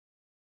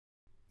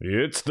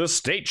It's The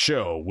State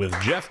Show with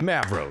Jeff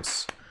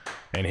Mavros.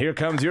 And here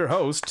comes your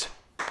host,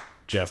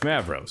 Jeff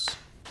Mavros,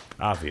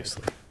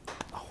 obviously.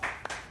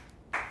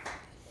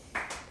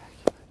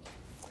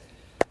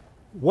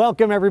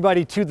 Welcome,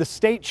 everybody, to The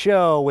State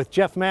Show with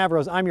Jeff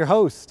Mavros. I'm your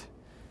host,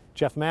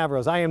 Jeff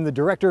Mavros. I am the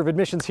Director of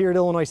Admissions here at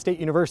Illinois State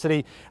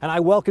University, and I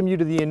welcome you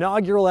to the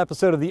inaugural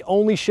episode of the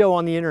only show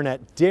on the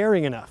internet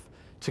daring enough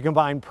to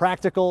combine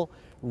practical,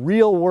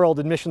 real-world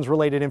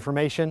admissions-related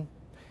information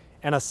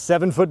and a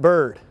 7-foot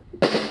bird.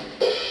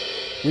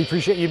 We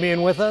appreciate you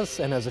being with us,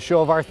 and as a show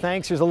of our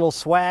thanks, here's a little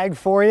swag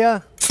for you.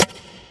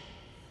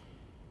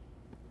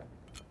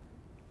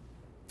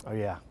 Oh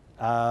yeah,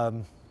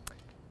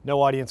 no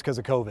audience because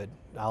of COVID.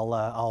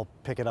 I'll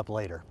pick it up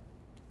later.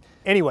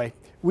 Anyway,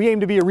 we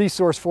aim to be a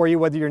resource for you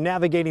whether you're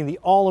navigating the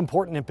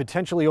all-important and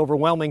potentially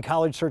overwhelming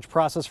college search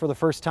process for the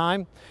first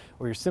time,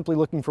 or you're simply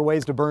looking for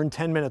ways to burn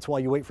 10 minutes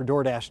while you wait for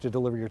DoorDash to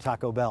deliver your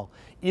Taco Bell.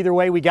 Either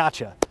way, we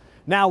gotcha.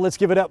 Now let's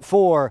give it up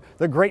for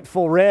the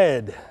Grateful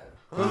Red.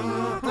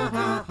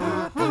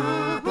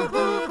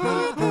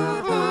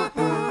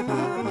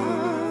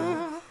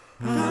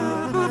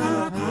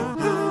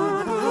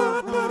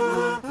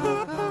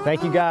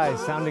 Thank you guys,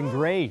 sounding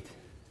great.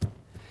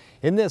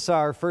 In this,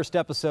 our first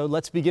episode,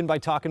 let's begin by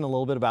talking a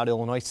little bit about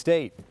Illinois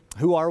State.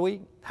 Who are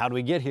we? How do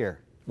we get here?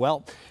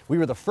 Well, we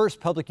were the first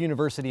public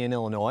university in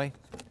Illinois,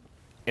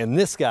 and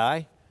this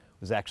guy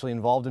was actually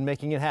involved in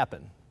making it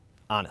happen.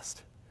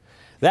 Honest.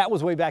 That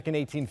was way back in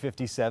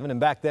 1857, and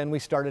back then we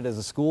started as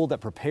a school that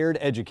prepared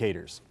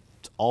educators.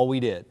 It's all we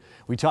did.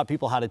 We taught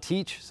people how to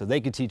teach so they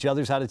could teach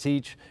others how to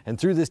teach, and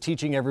through this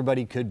teaching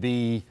everybody could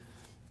be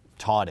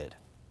taughted.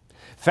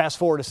 Fast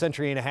forward a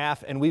century and a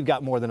half, and we've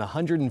got more than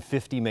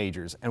 150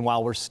 majors. And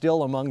while we're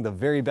still among the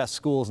very best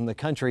schools in the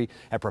country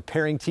at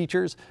preparing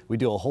teachers, we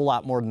do a whole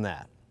lot more than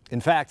that. In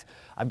fact,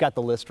 I've got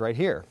the list right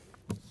here.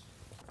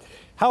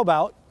 How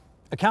about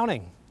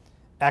accounting,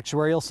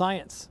 actuarial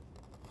science,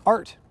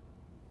 art,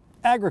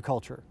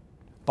 agriculture,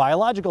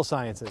 biological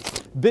sciences,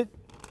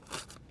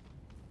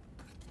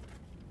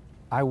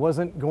 I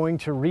wasn't going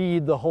to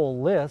read the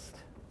whole list.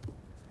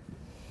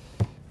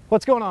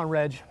 What's going on,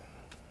 Reg?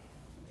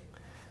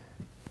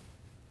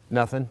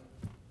 Nothing?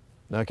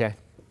 Okay.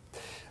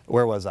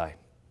 Where was I?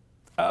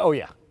 Oh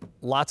yeah,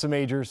 lots of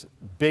majors,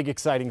 big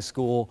exciting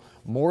school,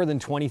 more than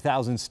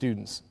 20,000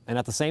 students. And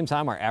at the same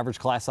time, our average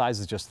class size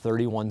is just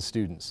 31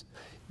 students.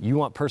 You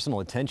want personal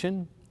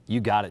attention?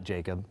 You got it,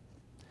 Jacob.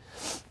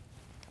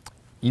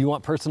 You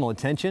want personal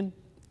attention?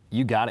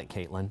 You got it,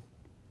 Caitlin.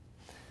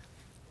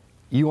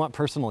 You want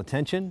personal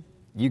attention?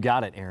 You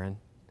got it, Aaron.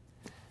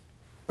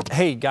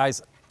 Hey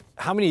guys,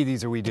 how many of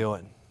these are we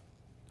doing?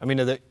 I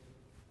mean,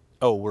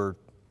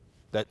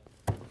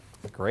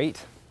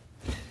 great.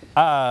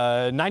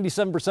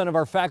 97% of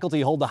our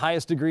faculty hold the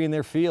highest degree in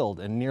their field,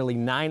 and nearly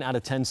 9 out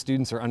of 10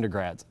 students are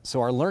undergrads. So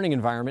our learning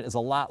environment is a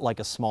lot like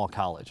a small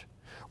college.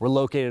 We're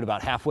located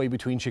about halfway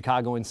between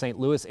Chicago and St.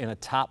 Louis in a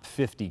top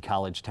 50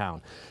 college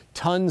town.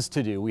 Tons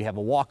to do. We have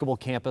a walkable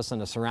campus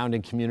and a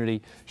surrounding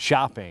community,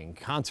 shopping,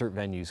 concert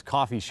venues,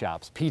 coffee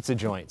shops, pizza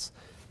joints,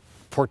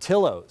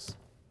 Portillo's.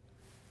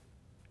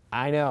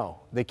 I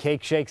know, the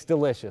cake shake's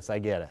delicious, I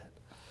get it.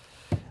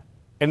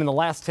 And in the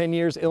last 10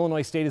 years,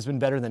 Illinois State has been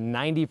better than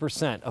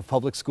 90% of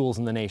public schools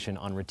in the nation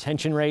on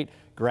retention rate,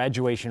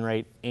 graduation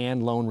rate,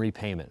 and loan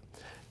repayment.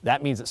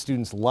 That means that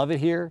students love it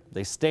here,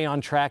 they stay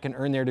on track and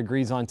earn their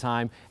degrees on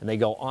time, and they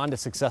go on to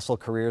successful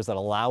careers that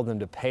allow them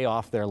to pay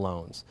off their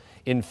loans.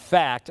 In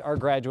fact, our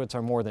graduates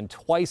are more than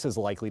twice as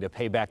likely to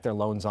pay back their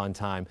loans on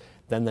time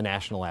than the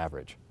national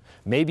average.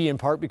 Maybe in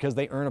part because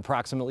they earn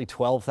approximately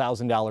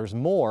 $12,000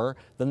 more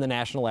than the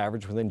national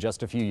average within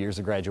just a few years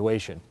of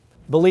graduation.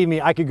 Believe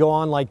me, I could go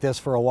on like this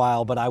for a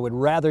while, but I would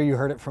rather you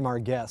heard it from our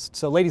guest.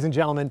 So ladies and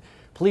gentlemen,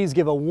 please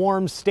give a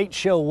warm State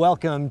Show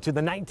welcome to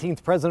the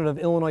 19th president of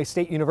Illinois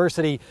State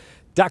University,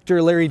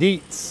 Dr. Larry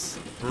Dietz.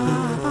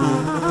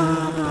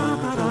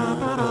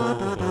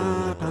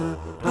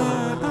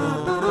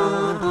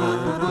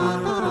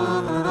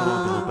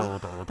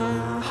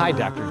 Hi,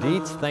 Dr.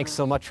 Dietz. Thanks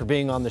so much for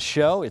being on the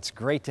show. It's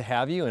great to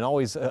have you and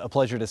always a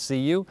pleasure to see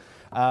you.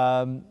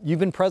 You've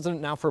been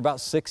president now for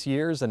about 6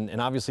 years, and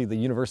obviously the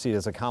university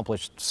has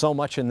accomplished so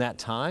much in that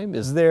time.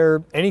 Is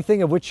there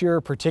anything of which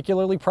you're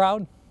particularly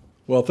proud?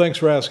 Well, thanks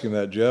for asking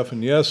that, Jeff.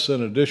 And yes,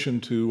 in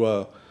addition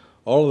to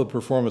all of the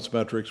performance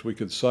metrics we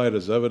could cite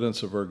as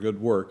evidence of our good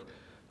work,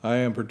 I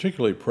am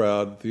particularly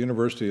proud that the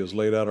university has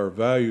laid out our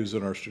values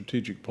in our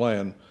strategic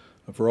plan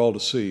for all to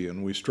see,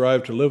 and we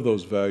strive to live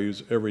those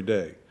values every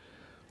day.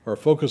 Our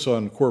focus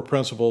on core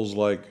principles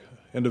like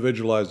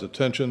individualized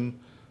attention,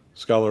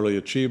 scholarly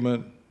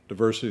achievement,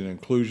 diversity and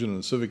inclusion,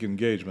 and civic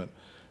engagement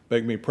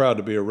make me proud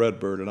to be a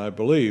Redbird, and I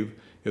believe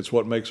it's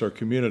what makes our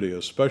community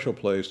a special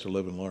place to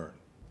live and learn.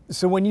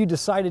 So when you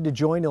decided to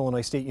join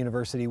Illinois State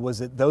University, was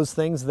it those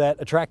things that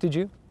attracted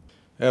you?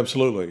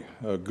 Absolutely.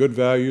 Good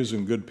values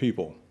and good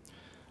people.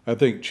 I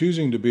think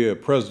choosing to be a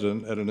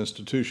president at an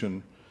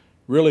institution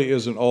really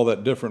isn't all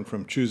that different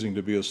from choosing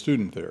to be a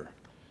student there.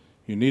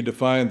 You need to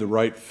find the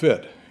right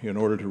fit in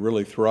order to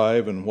really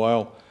thrive, and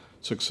while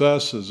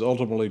Success is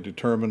ultimately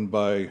determined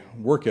by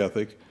work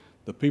ethic.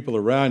 The people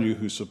around you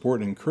who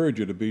support and encourage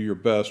you to be your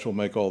best will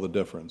make all the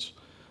difference.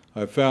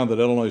 I've found that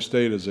Illinois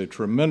State is a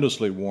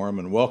tremendously warm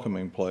and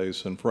welcoming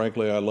place, and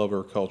frankly, I love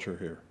our culture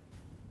here.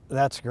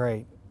 That's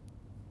great.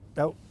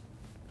 Oh,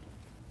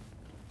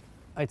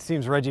 it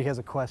seems Reggie has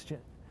a question.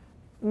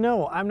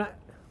 No, I'm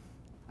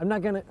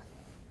not gonna.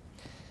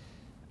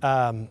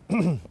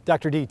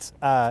 Dr. Dietz,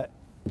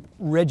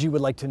 Reggie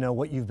would like to know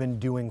what you've been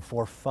doing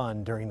for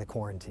fun during the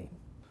quarantine.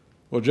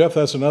 Well, Jeff,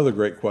 that's another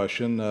great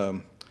question.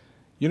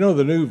 You know,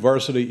 the new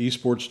varsity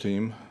esports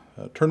team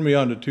turned me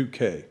on to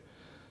 2K.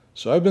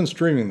 So I've been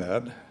streaming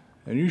that,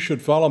 and you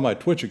should follow my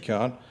Twitch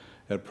account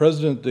at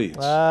President Dietz.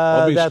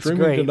 I'll be that's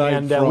streaming great. tonight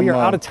And from, we are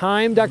out of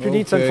time, Dr.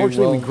 Dietz. okay,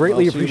 Unfortunately, well, we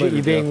greatly I'll see you appreciate later,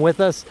 you being Jeff. with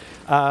us.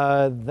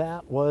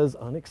 That was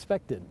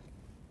unexpected.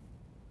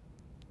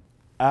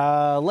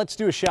 Let's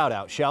do a shout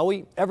out, shall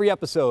we? Every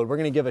episode, we're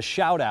going to give a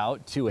shout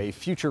out to a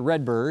future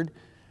Redbird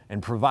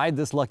and provide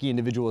this lucky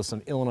individual with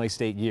some Illinois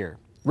State gear.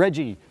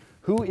 Reggie,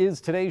 who is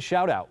today's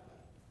shout out?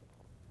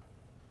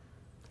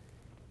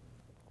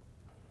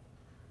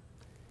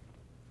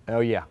 Oh,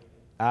 yeah.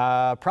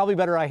 Probably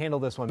better I handle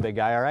this one, big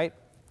guy, all right?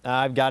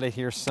 I've got it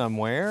here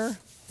somewhere.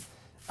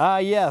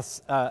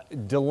 Yes,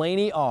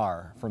 Delaney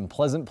R. from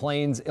Pleasant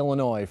Plains,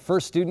 Illinois.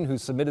 First student who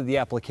submitted the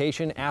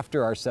application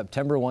after our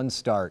September 1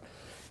 start.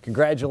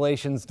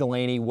 Congratulations,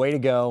 Delaney. Way to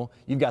go.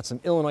 You've got some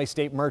Illinois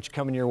State merch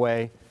coming your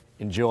way.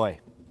 Enjoy.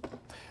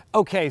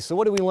 Okay, so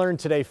what did we learn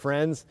today,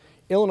 friends?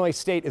 Illinois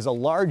State is a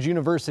large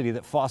university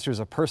that fosters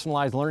a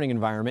personalized learning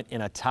environment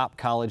in a top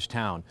college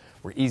town.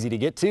 We're easy to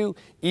get to,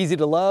 easy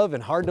to love,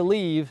 and hard to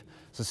leave.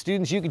 So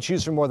students, you can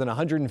choose from more than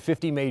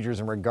 150 majors,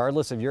 and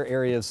regardless of your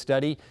area of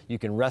study, you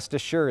can rest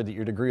assured that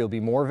your degree will be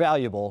more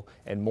valuable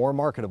and more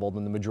marketable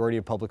than the majority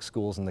of public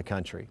schools in the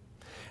country.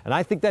 And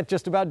I think that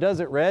just about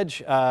does it,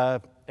 Reg.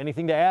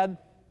 Anything to add?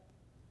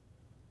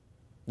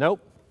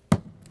 Nope.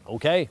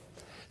 Okay.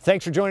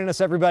 Thanks for joining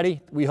us,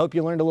 everybody. We hope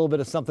you learned a little bit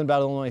of something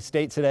about Illinois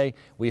State today.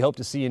 We hope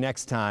to see you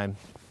next time.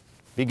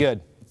 Be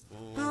good.